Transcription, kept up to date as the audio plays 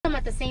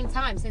at the same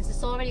time since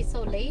it's already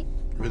so late.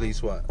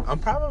 Release what? I'm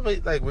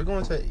probably like we're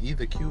going to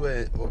either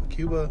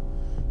Cuba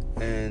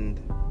and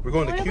we're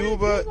going to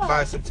Cuba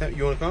by September.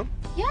 You want to come?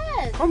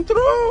 Yes. Come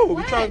through. When?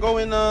 We're trying to go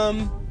in.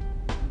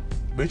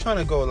 We're trying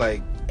to go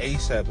like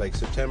ASAP, like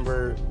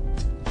September.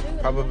 Dude,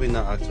 probably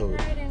not October.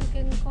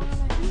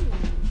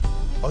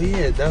 Oh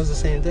yeah, that was the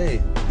same day.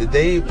 The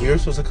day we were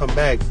supposed to come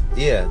back.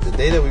 Yeah, the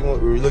day that we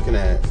were looking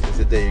at is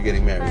the day you're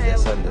getting married. That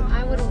Sunday.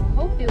 I would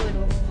hope you would.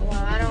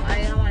 Well, I don't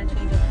want to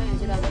change your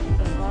plans. You got looking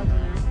for a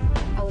gardener.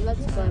 I would love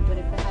to go, but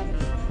if I haven't.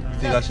 You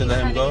think I should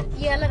let him go?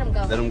 Yeah, let him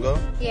go. Let him go?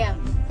 Yeah.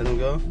 Let him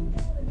go?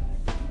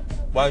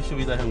 Why should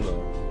we let him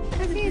go?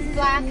 Because he's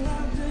black.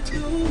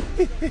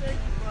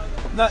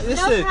 No,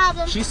 listen, no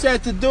problem. She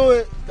said to do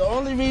it. The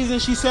only reason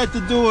she said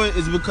to do it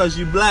is because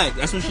you're black.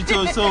 That's what she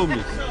told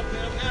me.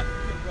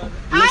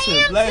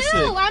 Listen, I am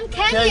too. I'm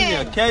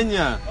Kenyan.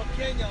 Kenya. Oh,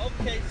 Kenya.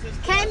 Okay,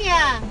 sister.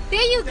 Kenya.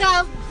 There you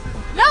go.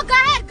 No, go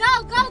ahead. Go.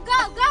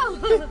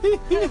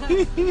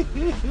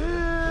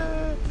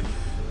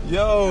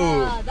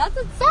 Yo. That's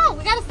a song.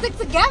 We got to stick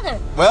together.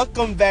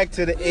 Welcome back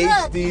to the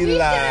HD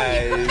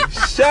Live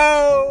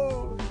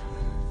Show.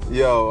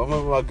 Yo, I'm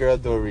with my girl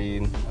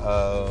Doreen.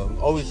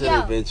 Always an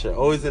adventure.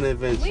 Always an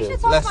adventure. We should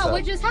talk about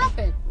what just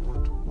happened.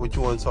 What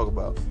you want to talk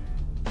about?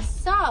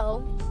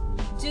 So,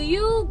 do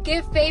you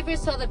give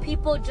favors to other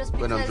people just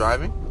because... When I'm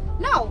driving?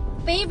 No,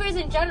 favors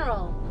in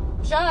general.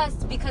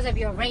 Just because of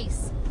your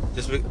race.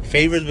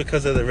 Favors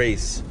because of the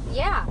race.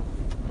 Yeah.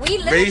 We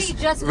literally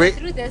just went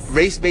through this.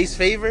 Race-based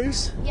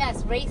favors?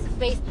 Yes,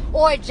 race-based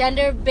or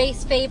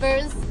gender-based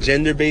favors.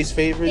 Gender-based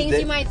favors? Things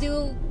you might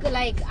do,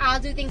 like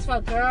I'll do things for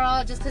a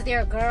girl just because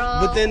they're a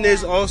girl. But then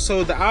there's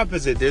also the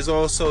opposite. There's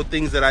also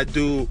things that I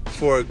do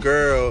for a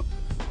girl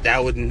that I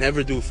would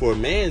never do for a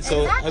man.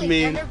 So exactly, I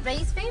mean,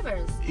 gender-based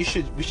favors. We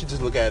should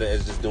just look at it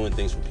as just doing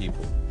things for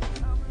people.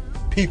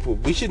 People.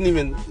 We shouldn't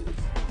even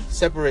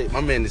separate.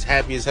 My man is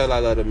happy as hell. I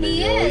love him.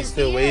 He's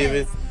still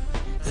waving.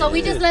 So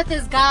we just let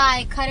this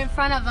guy cut in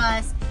front of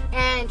us,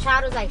 and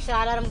Chad was like, should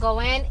I let him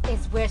go in?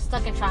 We're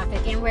stuck in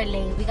traffic and we're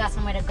late. We got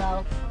somewhere to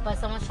go. But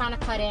someone's trying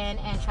to cut in,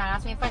 and Chad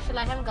asked me if I should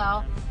let him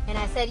go. And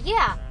I said,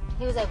 yeah.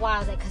 He was like, why? I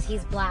was like, because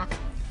he's black.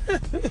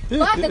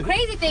 But the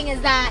crazy thing is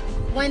that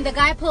when the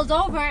guy pulled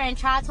over and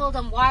Chad told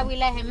him why we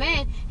let him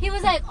in, he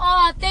was like,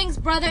 oh, thanks,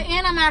 brother,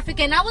 and I'm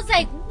African. I was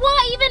like,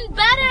 what? Even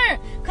better,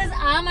 because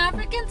I'm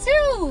African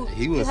too.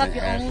 He wasn't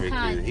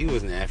African. He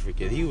wasn't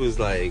African. He was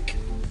like...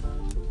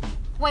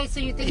 Wait, so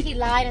you think he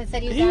lied and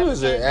said he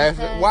was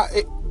African? Why?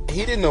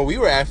 He didn't know we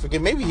were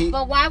African. Maybe he...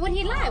 But why would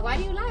he lie? Why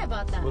do you lie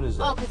about that? What is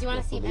that? Oh, because you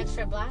want to seem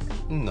extra black?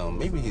 No,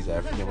 maybe he's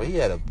African, but he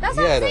had a... That's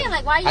what I'm saying.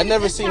 Like, why you... I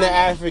never seen an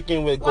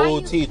African with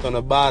gold teeth on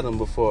the bottom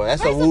before.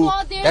 That's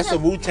a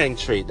Wu-Tang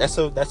trait. That's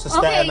a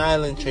Staten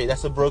Island trait.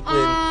 That's a Brooklyn...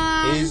 Where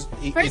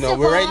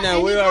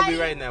are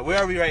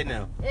we right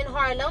now? In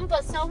Harlem,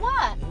 but so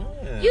what?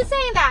 Yeah. You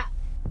saying that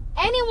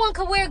anyone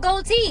can wear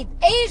gold teeth.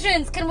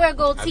 Asians can wear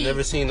gold teeth. I've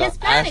never seen an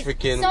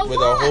African with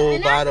a whole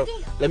bottom.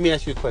 Let me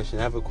ask you a question.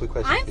 I have a quick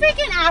question. I'm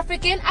freaking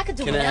African. I could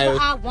do whatever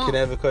I want. Can I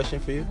have a question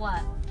for you?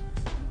 What?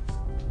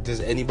 Does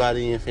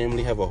anybody in your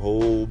family have a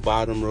whole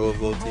bottom row of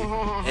gold teeth?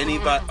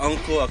 Anybody?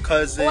 Uncle, a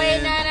cousin?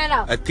 Wait,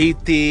 no. A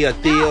titi, a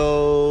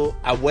tío,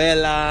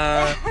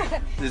 abuela?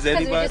 Does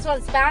anybody? Because we just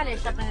want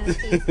Spanish up in his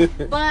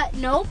teeth. But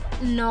nope,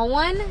 no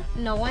one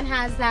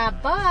has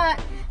that. But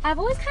I've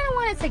always kind of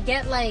wanted to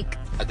get like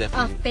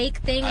a fake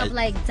thing of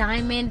like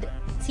diamond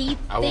teeth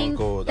thing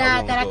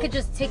that I could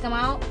just take them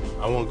out.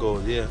 I want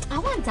gold, yeah. I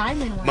want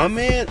diamond ones. My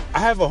man, I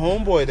have a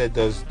homeboy that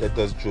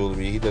does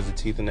jewelry. He does the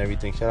teeth and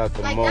everything. Shout out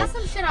to Mo. That's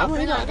some shit I'll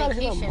bring on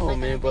vacation.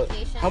 Man, but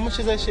how much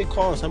does that shit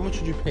cost? How much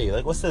would you pay?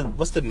 Like, what's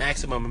the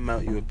maximum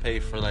amount you would pay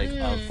for like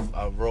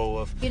a row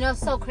of? You know,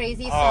 so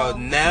crazy.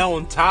 Now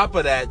on top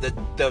of that,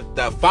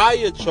 the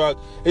fire truck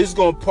is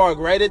gonna park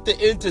right at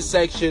the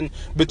intersection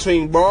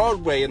between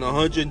Broadway and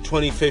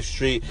 125th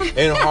Street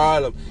in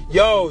Harlem.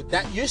 Yo,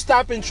 you're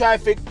stopping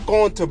traffic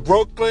going to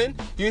Brooklyn.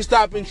 You're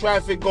stopping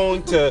traffic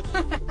going to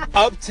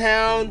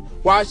Uptown,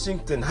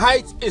 Washington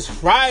Heights. It's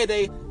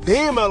Friday.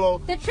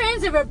 Dímelo. The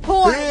transit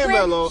report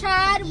with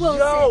Chad Wilson.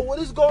 Yo, what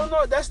is going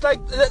on? That's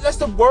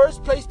the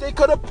worst place they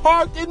could have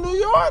parked in New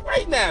York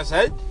right now,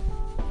 son.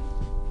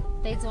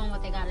 They doing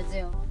what they gotta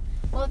do.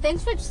 Well,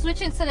 thanks for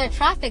switching to the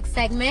traffic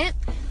segment.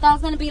 That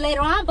was going to be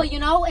later on, but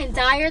in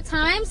dire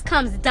times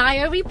comes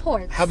dire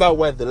reports. How about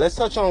weather? Let's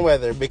touch on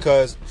weather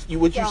because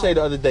you said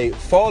the other day,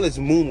 fall is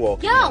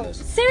moonwalking. Yo,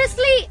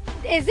 seriously,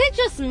 is it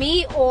just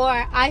me or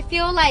I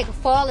feel like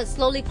fall is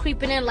slowly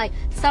creeping in like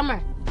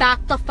summer?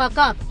 Back the fuck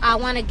up. I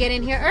want to get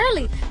in here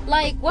early.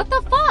 Like, what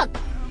the fuck?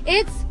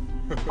 It's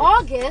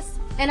August.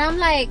 And I'm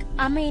like,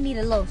 I may need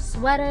a little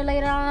sweater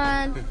later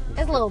on.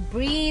 It's a little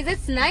breeze.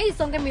 It's nice,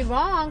 don't get me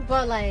wrong,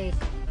 but like...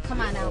 Come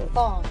on now,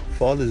 fall.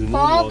 Fall is moonwalking.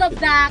 Fall the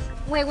back.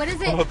 Wait, what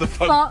is it? Fall the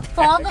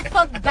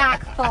fuck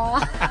back, fall.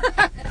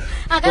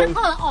 I gotta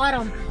call it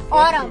autumn.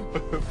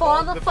 Autumn.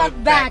 Fall the fuck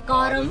back,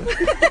 autumn.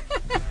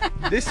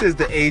 This is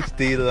the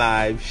HD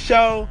Live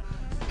Show.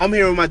 I'm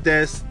here with my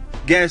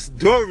guest,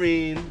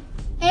 Doreen.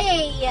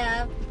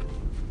 Hey.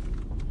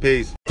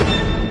 Peace. There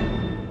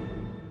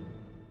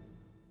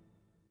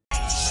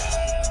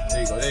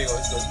you go. Let's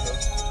go.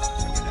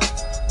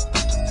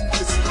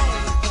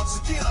 Once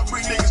again, I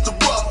bring niggas to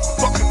rough,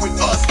 fucking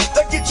with us.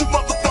 That get you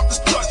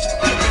motherfuckers touched.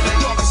 Living in the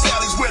darkest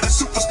alleys where the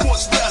super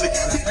sports rally.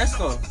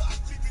 Esco.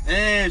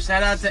 Hey,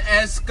 shout out to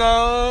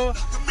Esco.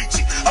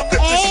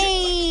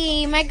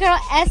 Hey, my girl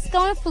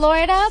Esco in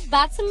Florida,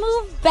 about to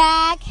move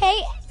back. Hey,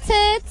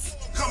 tits.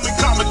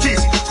 Coming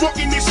easy,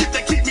 smoking this shit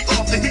that keep me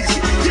off the easy.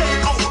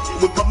 Yeah, over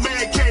with my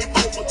man came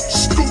over,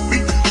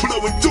 Scoopy,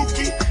 blowing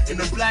dookie in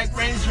the Black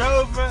Range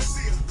Rover.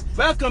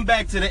 Welcome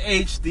back to the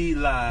HD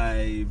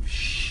Live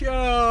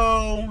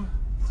Show.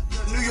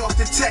 New York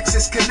to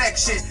Texas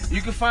connection.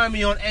 You can find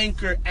me on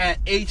Anchor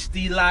at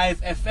HD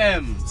Live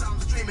FM.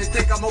 Sometimes dreaming,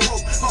 think I'm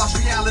awoke. Harsh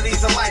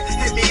realities of life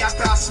hit me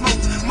after I smoke.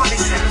 Money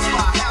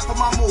satisfy half of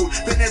my mood.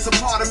 Then there's a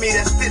part of me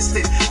that's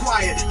distant,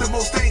 quiet. The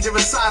most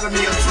dangerous side of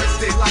me, I'm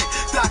twisted like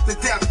Dr.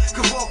 Death,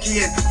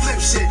 Kevorkian,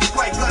 flip shit,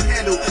 white gun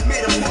handle,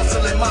 made of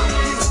porcelain. My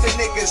Houston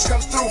niggas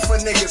come through for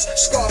niggas.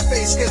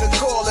 Scarface get a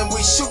call and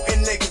we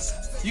shooting niggas.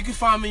 You can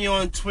find me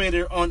on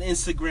Twitter, on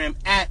Instagram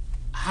at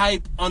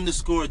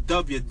hype_WDUBYA.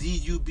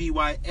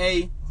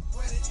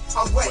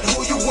 I'm wet,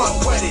 who you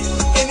want wetted?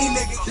 Any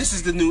nigga. This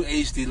is the new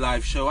HD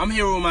Live Show. I'm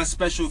here with my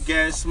special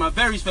guest, my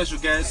very special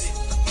guest.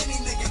 Any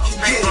nigga can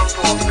get it. You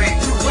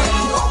wet, who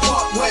I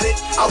want wetted.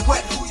 I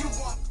wet, who you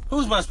want.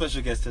 Who's my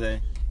special guest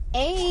today?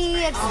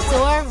 Hey, it's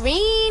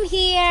Doreen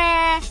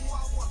here.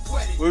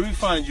 Where we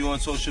find you on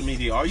social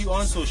media? Are you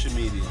on social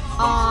media?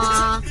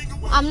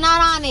 I'm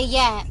not on it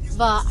yet,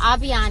 but I'll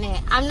be on it.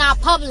 I'm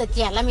not public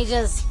yet. Let me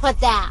just put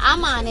that.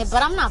 I'm on it,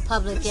 but I'm not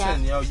public yet.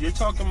 Listen, yo, you're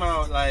talking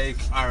about like,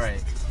 all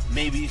right,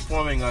 maybe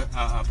forming a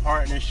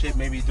partnership,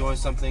 maybe doing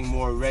something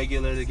more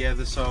regular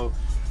together. So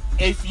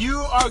if you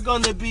are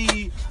gonna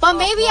be, But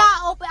maybe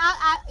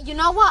you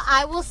know what?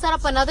 I will set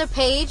up another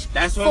page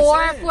That's what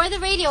I'm saying. for the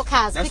radio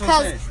cast That's what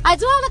I'm because saying. I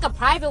do have like a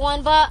private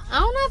one, but I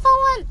don't know if I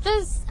want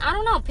just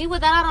people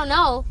that I don't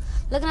know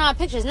looking at my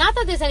pictures. Not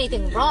that there's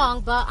anything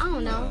wrong, but I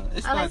don't know.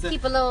 it's I not like to that-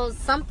 keep a little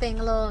something,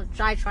 a little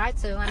try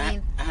to. I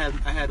mean, I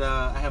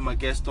had my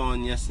guest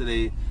on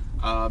yesterday.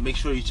 Make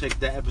sure you check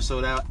that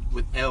episode out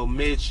with L.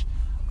 Mitch.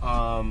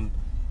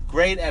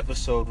 Great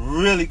episode,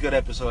 really good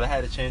episode. I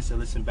had a chance to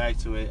listen back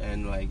to it,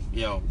 and like,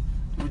 yo,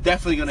 we're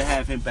definitely gonna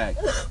have him back.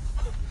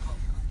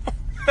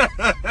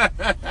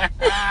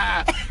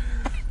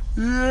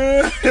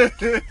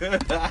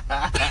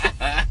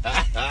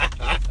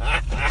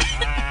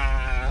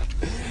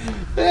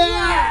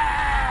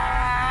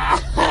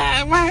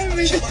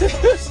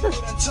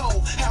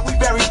 How we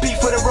bury beef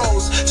with a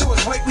rose. To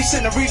his wake, we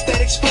send a reef that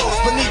explodes.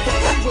 Beneath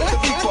us, we with the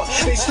reaper.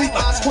 They sleep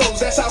eyes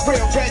closed. That's how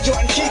real Red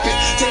Jordan keep it.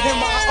 To him,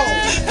 I own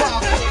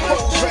 5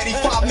 foes ready,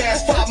 5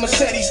 masks, 5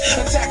 Mercedes.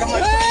 Attack them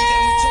like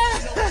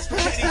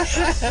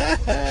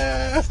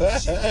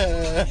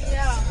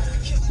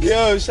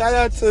Yo, shout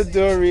out to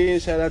Doreen.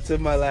 Shout out to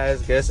my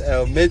last guest,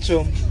 L.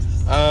 Mitchell.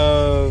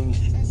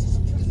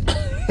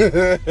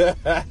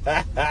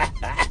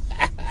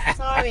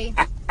 sorry.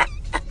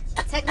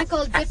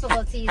 Technical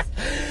difficulties.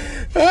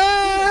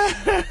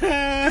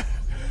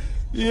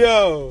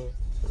 Yo,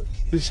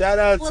 shout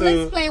out We'll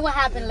to. explain what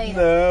happened later.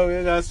 No,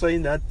 we're not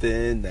saying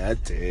nothing.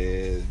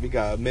 We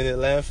got a minute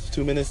left,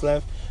 2 minutes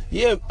left.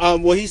 Yeah.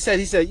 Well, he said,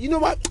 you know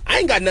what? I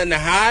ain't got nothing to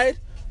hide.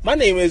 My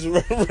name is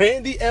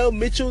Randy L.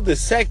 Mitchell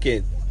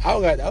II. I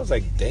was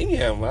like,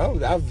 damn. I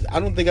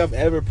don't think I've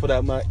ever put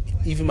out my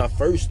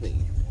first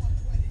name.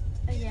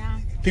 Yeah.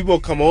 People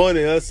come on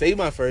and they'll say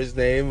my first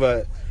name,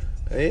 but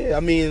yeah, I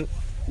mean,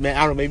 man,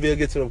 I don't know. Maybe it'll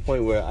get to the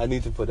point where I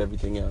need to put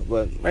everything out.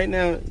 But right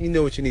now, you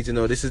know what you need to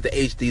know. This is the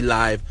HD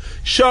Live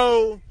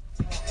Show.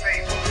 Oh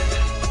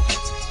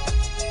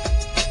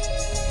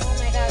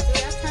my God, do we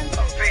have time?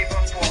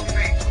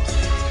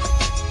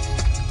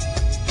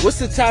 What's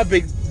the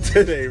topic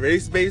today?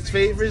 Race-based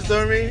favors,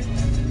 Doreen?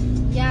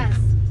 Yes.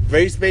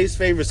 Race-based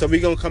favors. So we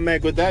gonna come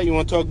back with that. You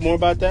want to talk more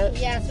about that?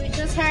 Yes, we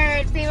just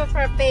heard Favor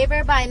for a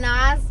Favor by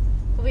Nas.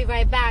 We'll be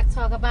right back.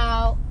 Talk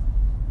about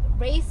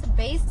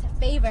race-based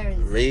favors.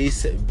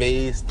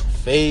 Race-based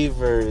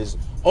favors.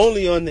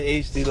 Only on the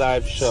HD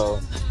Live Show.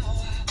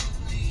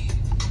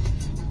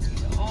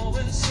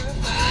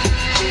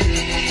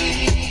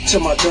 To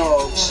my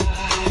dogs,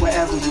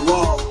 wherever you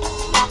are.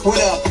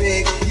 What up,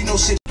 big? You know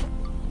shit.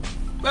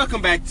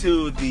 Welcome back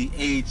to the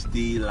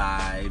HD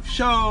Live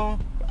Show.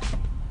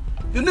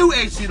 The new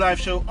HD Live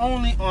Show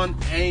only on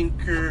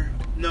Anchor.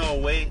 No,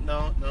 wait,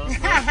 no.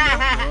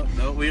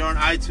 We are on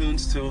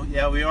iTunes too.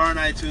 Yeah, we are on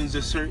iTunes.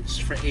 Just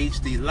search for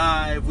HD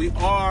Live. We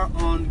are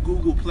on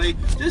Google Play.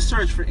 Just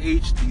search for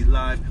HD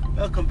Live.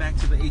 Welcome back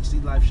to the HD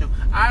Live Show.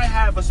 I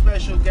have a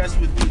special guest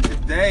with me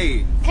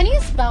today. Can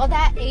you spell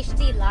that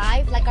HD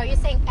Live? Like, are you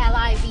saying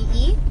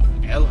L-I-V-E?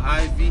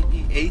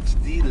 L-I-V-E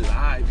HD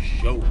Live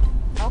Show.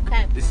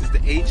 Okay. This is the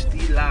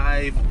HD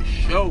Live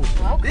Show.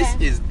 Okay. This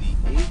is the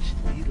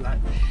HD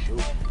Live Show.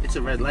 It's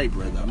a red light,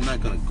 brother. I'm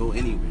not gonna go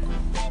anywhere.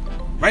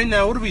 Right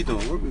now, what are we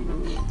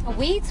doing?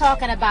 We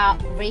talking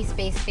about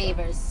race-based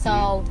favors.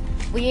 So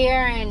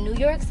we're in New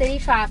York City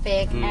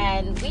traffic,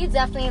 and we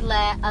definitely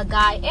let a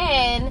guy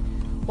in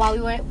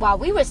while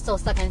we were still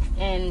stuck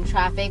in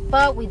traffic,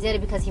 but we did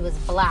it because he was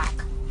black.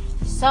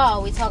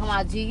 So we talking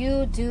about, do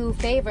you do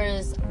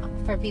favors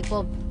for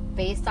people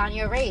based on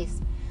your race?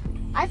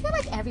 I feel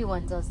like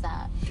everyone does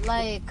that.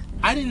 Like,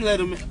 I didn't let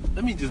him.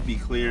 Let me just be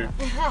clear.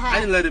 I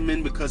didn't let him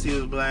in because he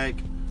was black.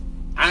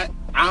 I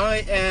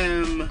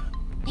am.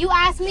 You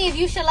asked me if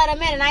you should let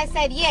him in, and I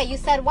said yeah. You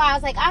said why? I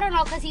was like, I don't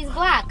know, because he's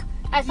black.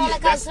 I felt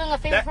like I was doing a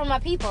favor for my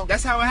people.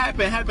 That's how it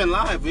happened. It happened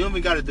live. We don't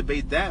even got to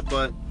debate that,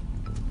 but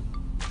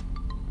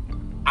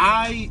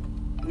I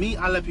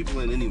let people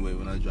in anyway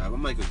when I drive.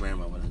 I'm like a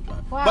grandma when I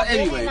drive. Well, but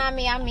really anyway, not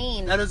me. I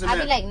mean, that doesn't I'd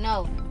matter. be like,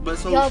 no. But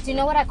so, yo, do you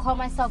know what I call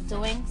myself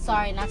doing?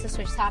 Sorry, not to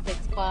switch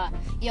topics, but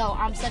yo,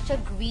 I'm such a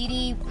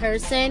greedy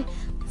person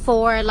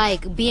for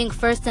like being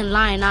first in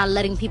line, not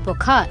letting people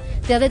cut.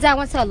 The other day I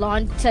went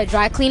to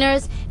dry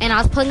cleaners, and I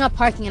was pulling up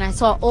parking, and I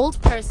saw an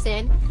old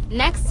person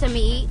next to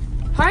me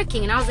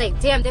parking, and I was like,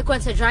 damn, they're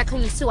going to dry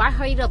cleaners too. I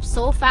hurried up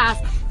so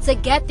fast to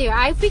get there.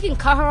 I freaking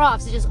cut her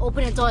off to just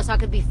open the door so I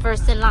could be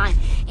first in line.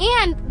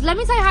 And let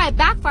me tell you how it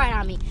backfired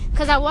on me,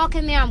 because I walk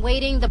in there, I'm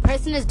waiting, the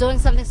person is doing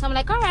something, so I'm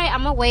like, all right,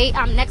 I'm gonna wait,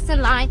 I'm next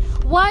in line.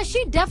 Well,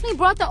 she definitely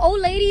brought the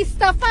old lady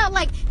stuff out,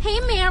 like, hey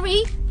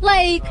Mary,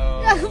 like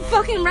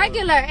fucking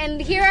regular.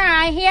 And here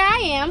I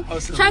am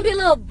trying to be a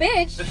little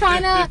bitch,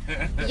 trying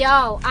to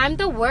yo, I'm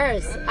the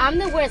worst.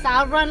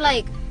 I'll run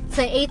like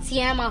to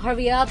ATM, I'll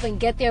hurry up and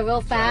get there real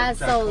fast.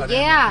 So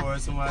yeah,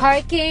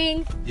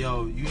 parking.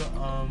 Yo, you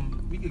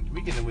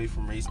we getting away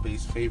from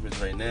race-based favors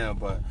right now,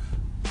 but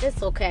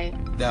it's okay.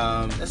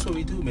 That's what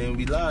we do, man.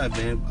 We live,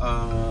 man.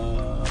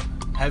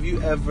 Have you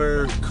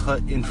ever cut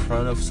in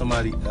front of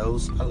somebody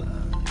else? I like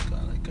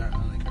her outfit. I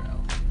like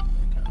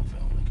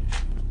her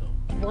shoes,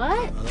 though. What?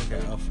 I like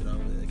her outfit. I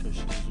like her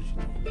shoes. What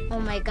she doing? Oh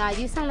my God,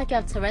 you sound like you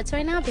have Tourette's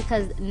right now,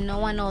 because no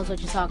one knows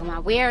what you're talking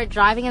about. We are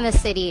driving in the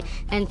city,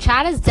 and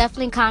Chad is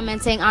definitely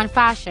commenting on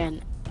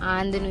fashion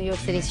on the New York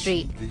City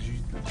street. Did you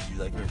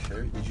like her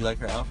shirt? Did you like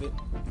her outfit?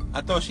 I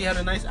thought she had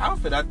a nice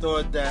outfit. I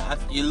thought that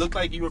you looked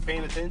like you were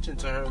paying attention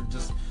to her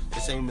just the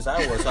same as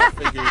I was. So I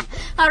figured.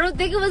 I don't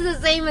think it was the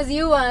same as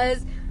you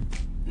was.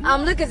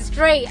 I'm looking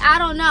straight. I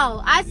don't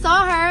know. I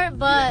saw her,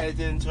 but your head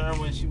didn't turn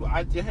when she. Your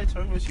head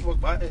turned when she walked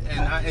by, and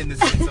not in the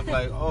sense of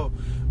like, oh,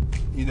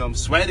 you know, I'm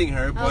sweating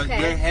her, but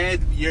okay.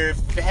 your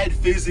head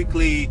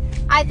physically.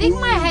 I think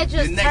moved, my head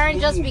just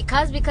turned moved.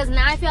 just because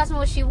now if you ask me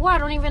what she wore, I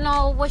don't even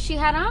know what she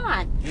had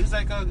on. It was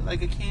like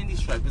a candy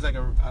stripe. It was like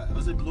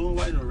was it blue and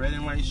white or red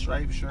and white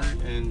striped shirt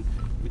and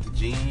with the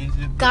jeans?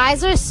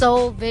 Guys are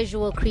so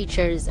visual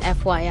creatures,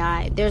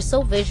 FYI. They're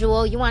so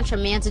visual. You want your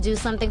man to do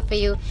something for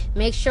you,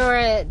 make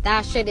sure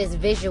that shit is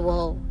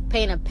visual.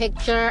 Paint a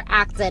picture,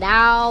 act it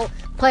out,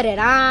 put it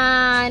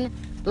on.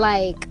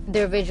 Like,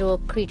 they're visual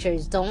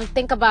creatures. Don't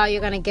think about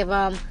you're gonna give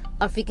them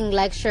a freaking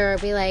lecture.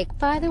 Be like,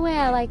 by the way,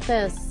 I like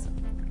this.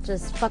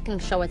 Just fucking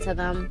show it to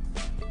them.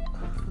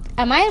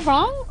 Am I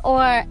wrong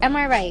or am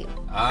I right?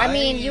 I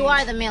mean, you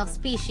are the male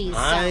species. So.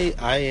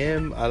 I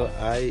am.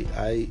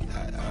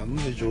 I'm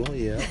visual.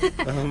 Yeah.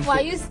 Why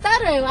are you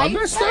stuttering? I'm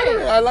not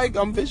stuttering.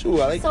 I'm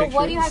visual. I like so pictures.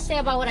 What do you have to say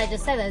about what I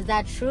just said? Is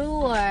that true,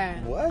 or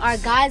what? Are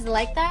guys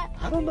like that?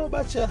 I don't know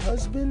about your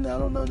husband. I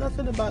don't know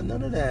nothing about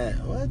none of that.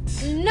 What?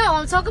 No,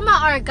 I'm talking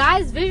about, are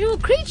guys visual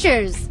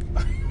creatures?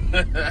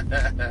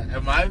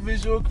 Am I a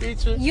visual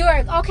creature?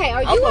 You're okay.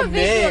 Are you I'm a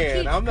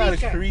visual man. I'm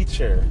not a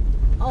creature.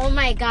 Oh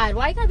my God!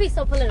 Why you gotta be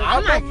so political?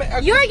 Come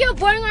on, you're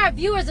boring our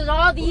viewers with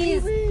all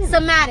these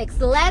semantics.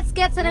 Let's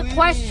get to the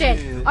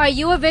question: are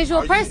you a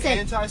visual person? You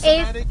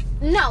anti-Semitic?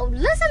 No,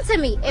 listen to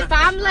me. If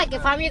I'm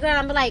your girl,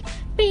 I'm like,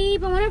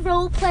 babe, I want to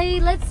role play.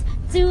 Let's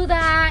do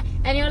that.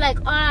 And you're like,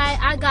 all right,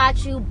 I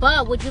got you.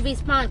 But would you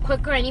respond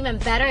quicker and even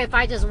better if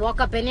I just walk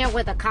up in there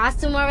with a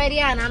costume already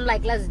and I'm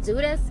like, let's do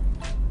this?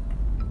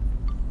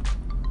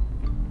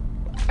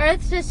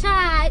 Earth to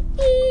shine.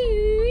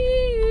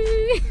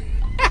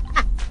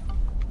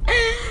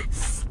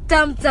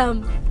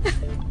 Stum.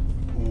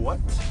 What?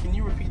 Can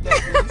you repeat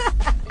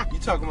that, please? You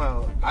talking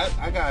about? I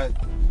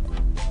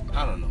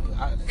don't know.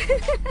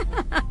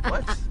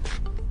 What?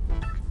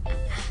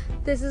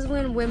 This is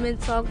when women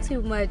talk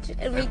too much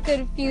and we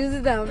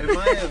confuse them. Am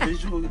I a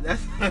visual?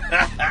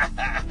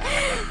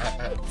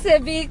 To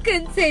be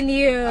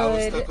continued. I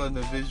was stuck on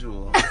the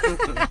visual.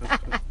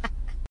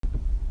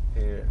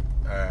 Here.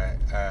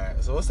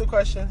 Alright. So what's the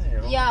question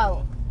here?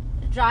 Yo,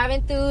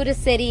 driving through the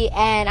city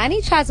and I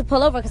need Chad to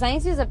pull over because I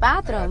need to use a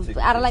bathroom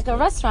out of like a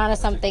restaurant or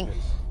something.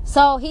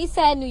 So he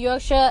said New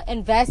York should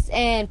invest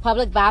in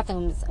public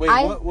bathrooms.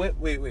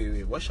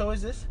 Wait. What show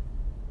is this?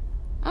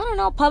 I don't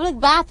know. Public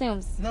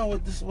bathrooms. No,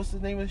 what's the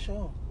name of the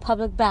show?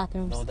 Public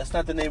bathrooms. No, that's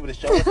not the name of the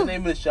show. What's the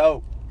name of the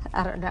show?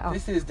 I don't know.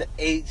 This is the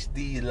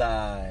HD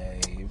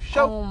Live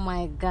show. Oh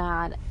my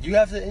God. You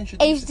have to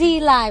introduce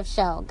HD Live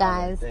show,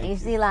 guys. Right,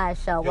 HD Live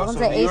show. Yo, Welcome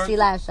so to HD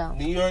Live show.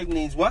 New York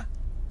needs what?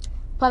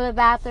 Public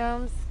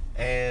bathrooms.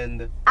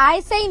 And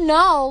I say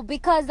no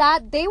because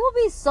they will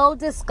be so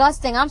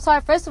disgusting. I'm sorry.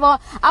 First of all,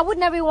 I would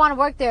never want to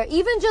work there.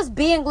 Even just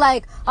being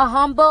like a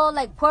humble,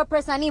 like poor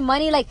person, I need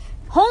money, like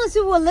homeless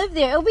people will live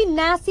there. It'll be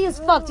nasty as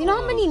fuck. Do you know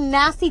how many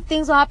nasty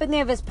things will happen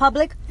there if it's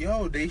public?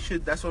 Yo, they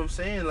should. That's what I'm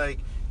saying. Like,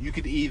 you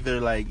could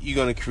either like you're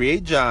gonna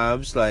create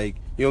jobs, like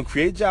you're gonna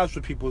create jobs for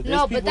people.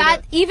 No, but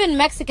that even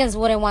Mexicans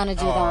wouldn't want to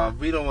do that.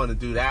 We don't want to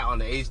do that on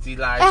the HD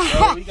Live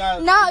show. We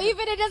got no,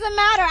 even it doesn't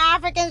matter.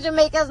 Africans,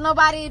 Jamaicans,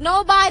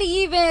 nobody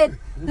even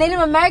Native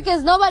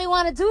Americans, nobody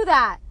want to do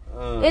that.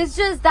 It's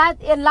just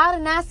that a lot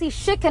of nasty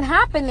shit can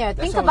happen there.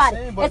 Think about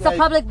it. It's like, a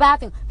public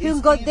bathroom. You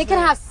can go. They can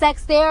have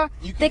sex there.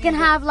 They can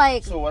have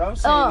like. So what I'm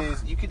saying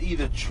is, you could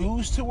either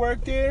choose to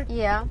work there,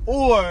 yeah,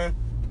 or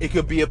it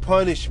could be a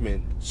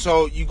punishment.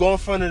 So you go in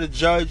front of the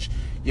judge.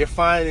 Your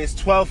fine is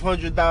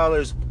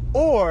 $1,200,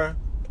 or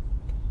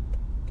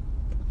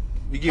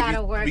we give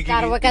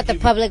gotta work at the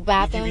public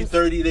bathrooms. We give you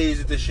 30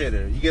 days at the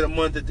shitter. You get a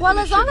month at the Well,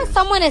 as long as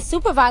someone is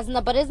supervising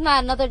them, but isn't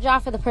that another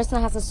job for the person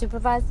that has to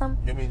supervise them?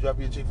 You mean drop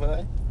your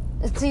Chick-fil-A?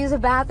 To use a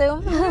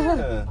bathroom?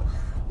 Yeah.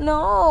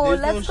 No,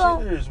 let's go.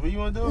 Shitters. What you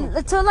want to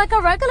do? To like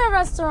a regular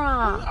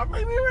restaurant. I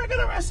mean, a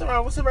regular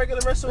restaurant. What's a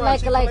regular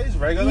restaurant? Like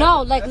regular?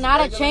 No, like That's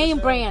not a chain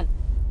brand.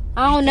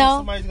 I don't know.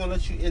 Somebody's gonna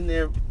let you in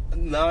there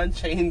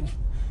non-chain.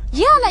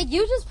 Yeah, like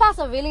you just pass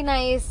a really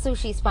nice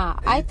sushi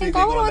spot. I think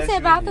I would want to say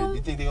a bathroom.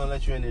 You think they're gonna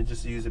let you in there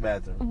just to use the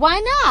bathroom?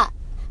 Why not?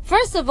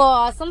 First of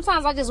all,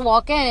 sometimes I just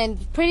walk in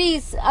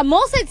and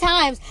most of the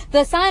times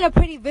the sign are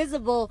pretty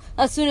visible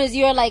as soon as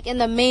you're like in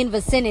the main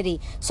vicinity.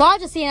 So I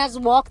just see and I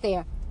just walk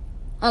there.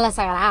 Unless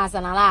I gotta ask,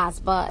 then I'll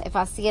ask. But if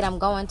I see it, I'm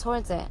going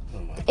towards it.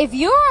 If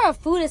you're a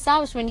food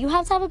establishment, you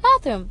have to have a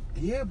bathroom.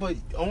 Yeah, but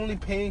only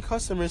paying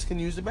customers can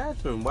use the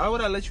bathroom. Why would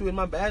I let you in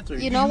my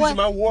bathroom? You know what?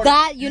 My water,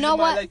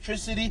 my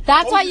electricity.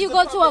 That's why you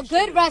go to a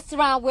good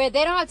restaurant where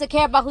they don't have to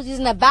care about who's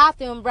using the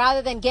bathroom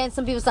rather than getting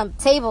some people some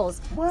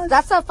tables. What?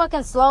 That's a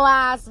fucking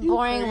slow-ass,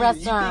 boring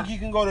restaurant. You think you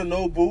can go to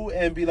Nobu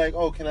and be like,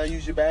 oh, can I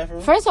use your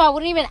bathroom? First of all, I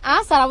wouldn't even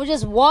ask that. I would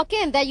just walk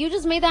in. That you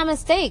just made that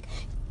mistake.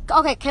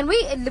 Okay,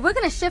 we're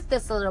going to shift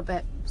this a little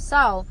bit.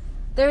 So,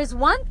 there's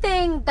one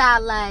thing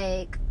that,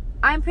 like,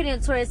 I'm pretty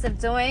notorious of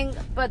doing,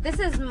 but this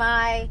is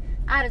my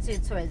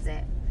attitude towards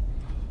it.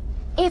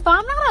 If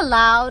I'm not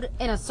allowed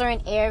in a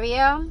certain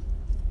area,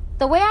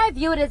 the way I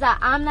view it is that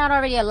I'm not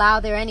already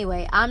allowed there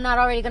anyway. I'm not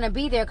already going to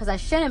be there because I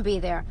shouldn't be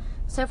there.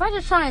 So if I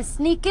just try and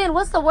sneak in,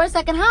 what's the worst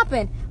that can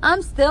happen?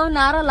 I'm still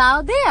not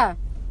allowed there.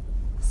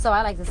 So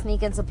I like to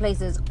sneak into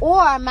places.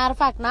 Or, matter of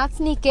fact, not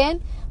sneak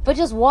in, but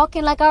just walk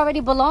in like I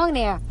already belong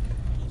there.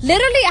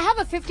 Literally, I have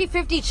a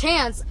 50-50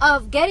 chance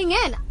of getting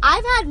in.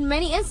 I've had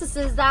many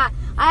instances that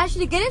I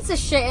actually get into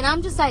shit, and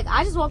I'm just like,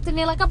 I just walked in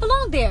there like I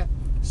belong there.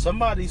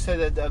 Somebody said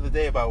that the other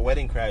day about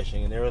wedding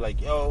crashing, and they were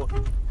like, yo,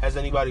 has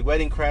anybody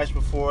wedding crashed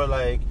before?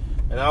 Like,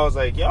 and I was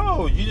like,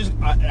 yo,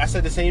 I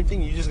said the same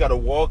thing. You just got to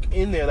walk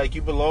in there like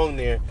you belong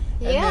there.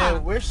 And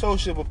then we're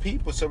sociable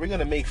people, so we're going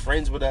to make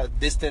friends with a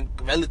distant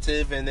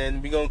relative, and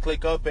then we're going to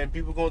click up, and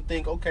people going to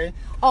think, okay.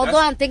 Although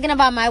I'm thinking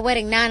about my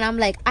wedding now, and I'm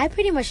like, I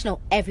pretty much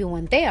know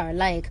everyone there.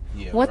 Like,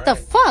 what the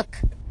fuck?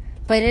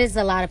 But it is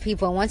a lot of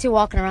people. And once you're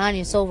walking around,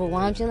 you're so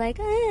overwhelmed, you're like,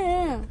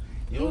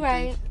 you're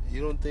right.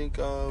 You don't think...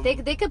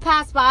 They could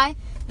pass by.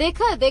 They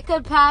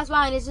could pass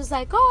by, and it's just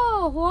like,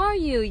 oh, who are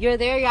you? You're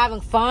there, you're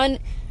having fun,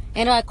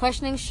 and like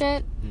questioning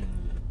shit.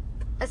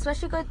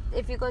 Especially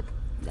if you go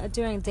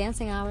during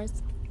dancing hours.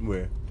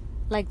 Where?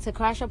 Like to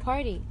crash a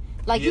party.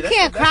 Like you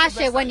can't crash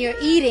it when you're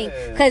eating,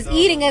 because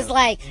eating is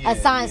like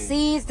assigned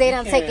seats. They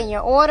don't take in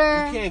your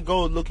order. You can't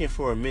go looking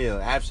for a meal.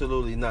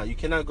 Absolutely not. You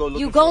cannot go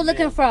looking. You go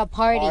looking for a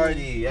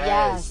party.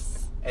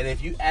 Yes. And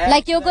if you ask,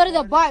 like you'll go to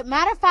the bar.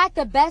 Matter of fact,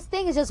 the best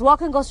thing is just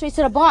walk and go straight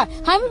to the bar.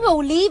 How many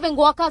people leave and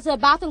walk out to the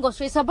bathroom, go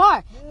straight to the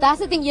bar?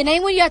 That's the thing. Your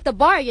name when you're at the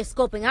bar, you're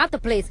scoping out the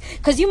place,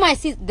 because you might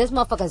see this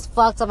motherfucker's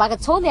fucked up. I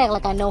could totally act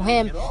like I know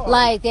him.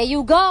 Like there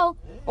you go.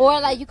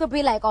 Or like you could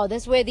be like, oh,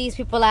 this is where these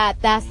people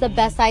at. That's the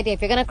best idea.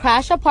 If you're gonna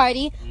crash a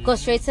party, go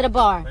straight to the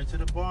bar. Right to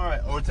the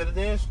bar or to the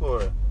dance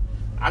floor.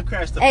 I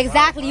crashed the bar.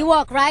 Exactly. You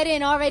walk right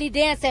in already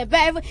dancing.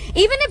 But even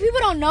if people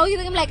don't know you,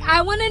 they're gonna be like,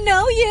 I want to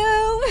know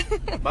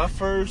you. My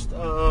first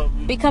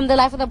become the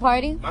life of the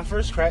party. My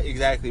first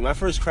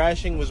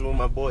crashing was with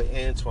my boy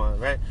Antoine,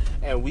 right?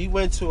 And we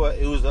went to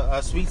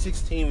a Sweet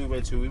 16 we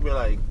went to. We were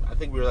like, I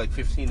think we were like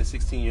 15 to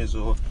 16 years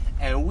old.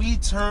 And we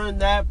turned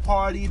that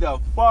party the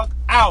fuck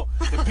out.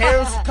 The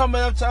parents were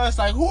coming up to us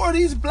like, who are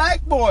these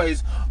black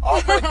boys?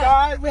 Oh my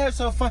God, we had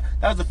so fun.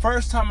 That was the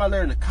first time I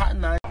learned the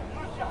Cotton Eye.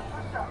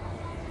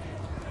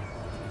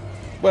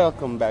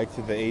 Welcome back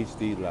to the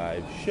HD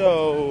Live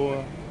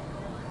Show.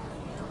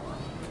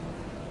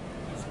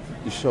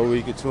 The show where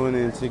you can tune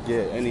in to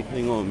get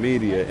anything on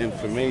media,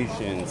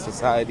 information,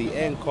 society,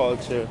 and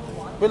culture.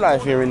 We're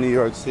live here in New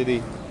York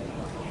City,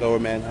 Lower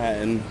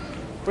Manhattan.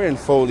 We're in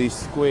Foley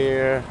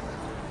Square.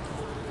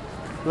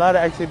 A lot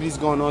of activities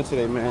going on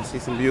today, man. I see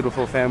some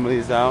beautiful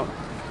families out.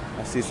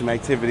 I see some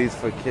activities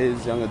for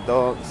kids, young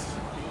adults.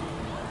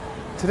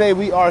 Today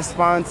we are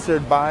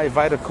sponsored by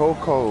Vita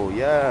Coco,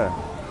 yeah.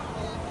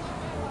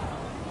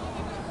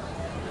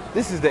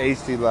 This is the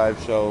HD Live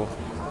show.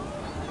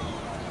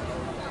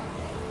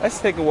 Let's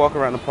take a walk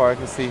around the park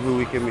and see who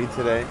we can meet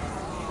today.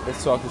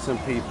 Let's talk to some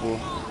people.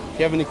 If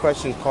you have any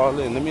questions, call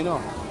in. Let me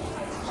know.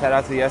 Shout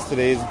out to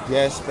yesterday's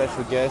guest,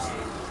 special guest,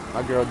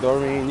 my girl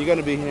Doreen. You're going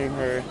to be hearing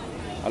her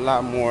a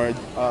lot more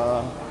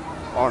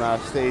on our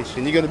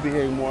station. You're going to be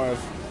hearing more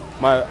of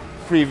my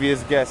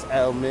previous guest,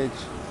 L. Mitch.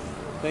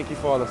 Thank you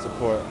for all the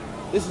support.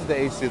 This is the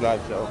HD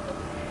Live show.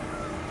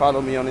 Follow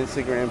me on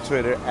Instagram,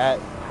 Twitter, at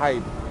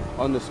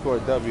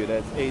hype_W.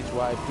 That's HYPE_DUBYA.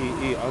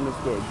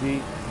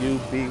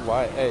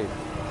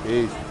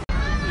 Peace.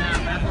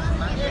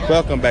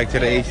 Welcome back to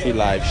the HD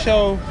Live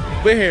show.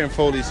 We're here in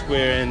Foley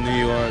Square in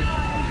New York.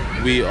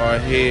 We are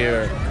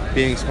here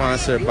being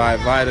sponsored by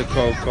Vita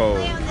Coco.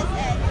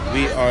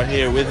 We are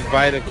here with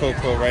Vita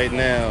Coco right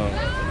now.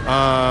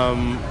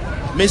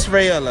 Miss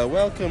Rayella,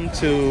 welcome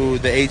to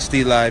the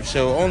HD Live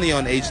show, only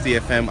on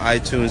HDFM,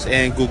 iTunes,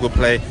 and Google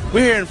Play.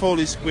 We're here in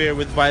Foley Square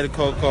with Vita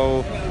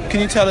Coco. Can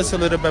you tell us a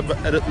little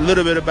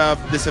bit about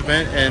this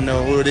event and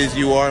who it is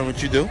you are and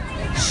what you do?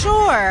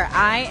 Sure.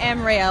 I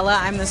am Rayella.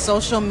 I'm the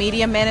social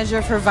media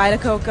manager for Vita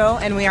Coco,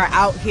 and we are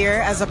out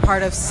here as a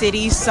part of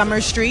City Summer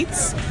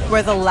Streets.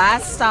 We're the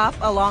last stop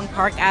along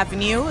Park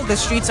Avenue. The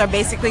streets are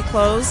basically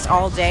closed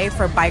all day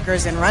for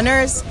bikers and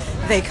runners.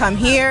 They come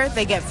here,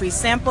 they get free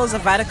samples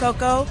of Vita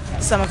Coco,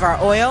 some of our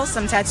oil,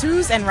 some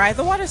tattoos, and ride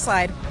the water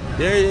slide.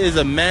 There is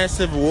a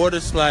massive water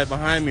slide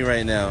behind me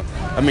right now.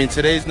 I mean,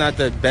 today's not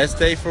the best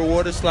day for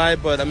water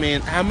slide, but I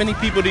mean, how many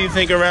people do you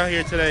think are out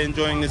here today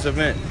enjoying this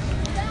event?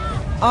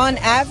 On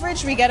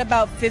average, we get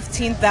about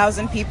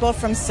 15,000 people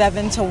from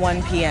 7 to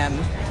 1 p.m.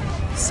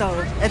 So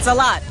it's a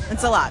lot.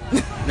 It's a lot.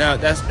 Now,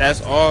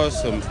 that's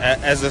awesome.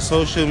 As a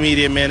social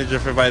media manager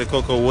for Vita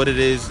Coco, what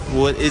is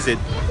it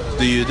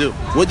do you do?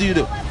 What do you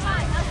do?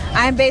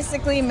 I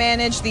basically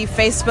manage the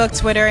Facebook,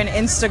 Twitter, and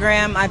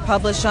Instagram. I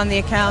publish on the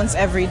accounts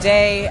every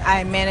day.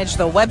 I manage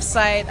the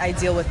website. I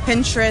deal with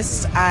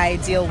Pinterest. I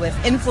deal with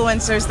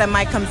influencers that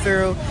might come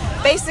through.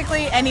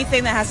 Basically,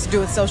 anything that has to do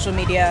with social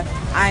media,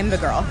 I'm the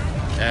girl.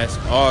 That's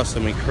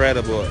awesome,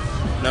 incredible.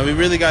 Now, we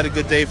really got a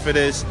good day for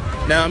this.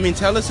 Now, I mean,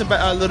 tell us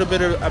a little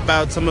bit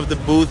about some of the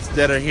booths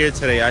that are here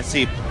today. I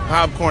see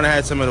popcorn. I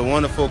had some of the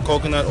wonderful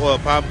coconut oil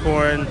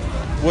popcorn.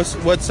 What's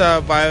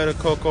Vita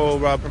Coco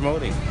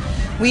promoting?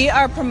 We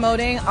are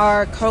promoting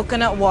our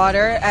coconut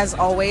water. As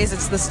always,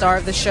 it's the star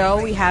of the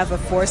show. We have a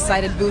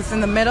four-sided booth in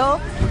the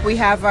middle. We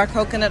have our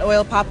coconut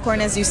oil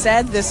popcorn, as you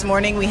said. This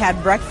morning we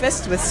had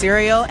breakfast with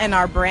cereal and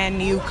our brand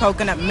new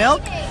coconut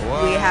milk.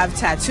 Wow. We have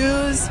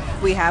tattoos.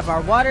 We have our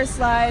water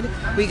slide.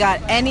 We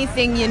got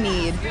anything you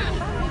need.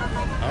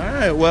 All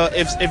right. Well,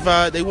 if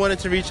they wanted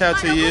to reach out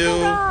to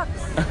you,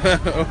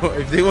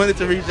 if they wanted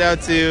to reach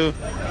out to you,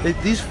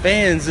 these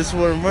fans just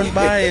want to run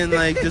by and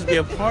just be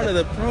a part of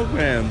the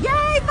program.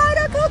 Yay,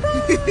 Vita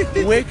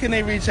Coco! Where can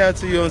they reach out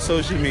to you on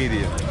social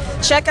media?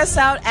 Check us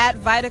out at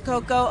Vita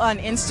Coco on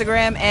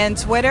Instagram and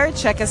Twitter.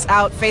 Check us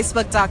out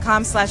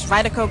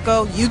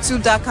Facebook.com/VitaCoco,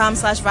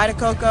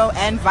 YouTube.com/VitaCoco,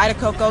 and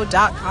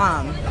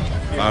VitaCoco.com.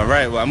 All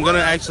right. Well, I'm going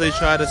to actually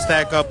try to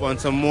stack up on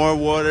some more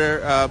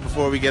water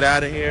before we get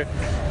out of here.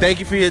 Thank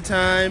you for your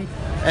time.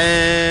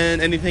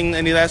 And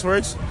any last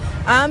words?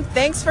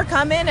 Thanks for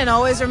coming, and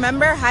always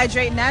remember,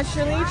 hydrate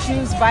naturally.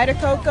 Choose Vita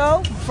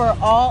Coco for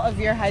all of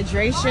your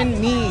hydration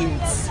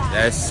needs.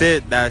 That's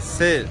it.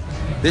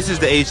 This is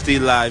the HD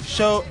Live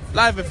show,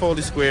 live at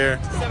Foley Square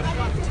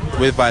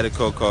with Vita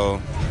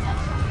Coco.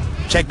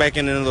 Check back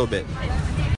in a little bit.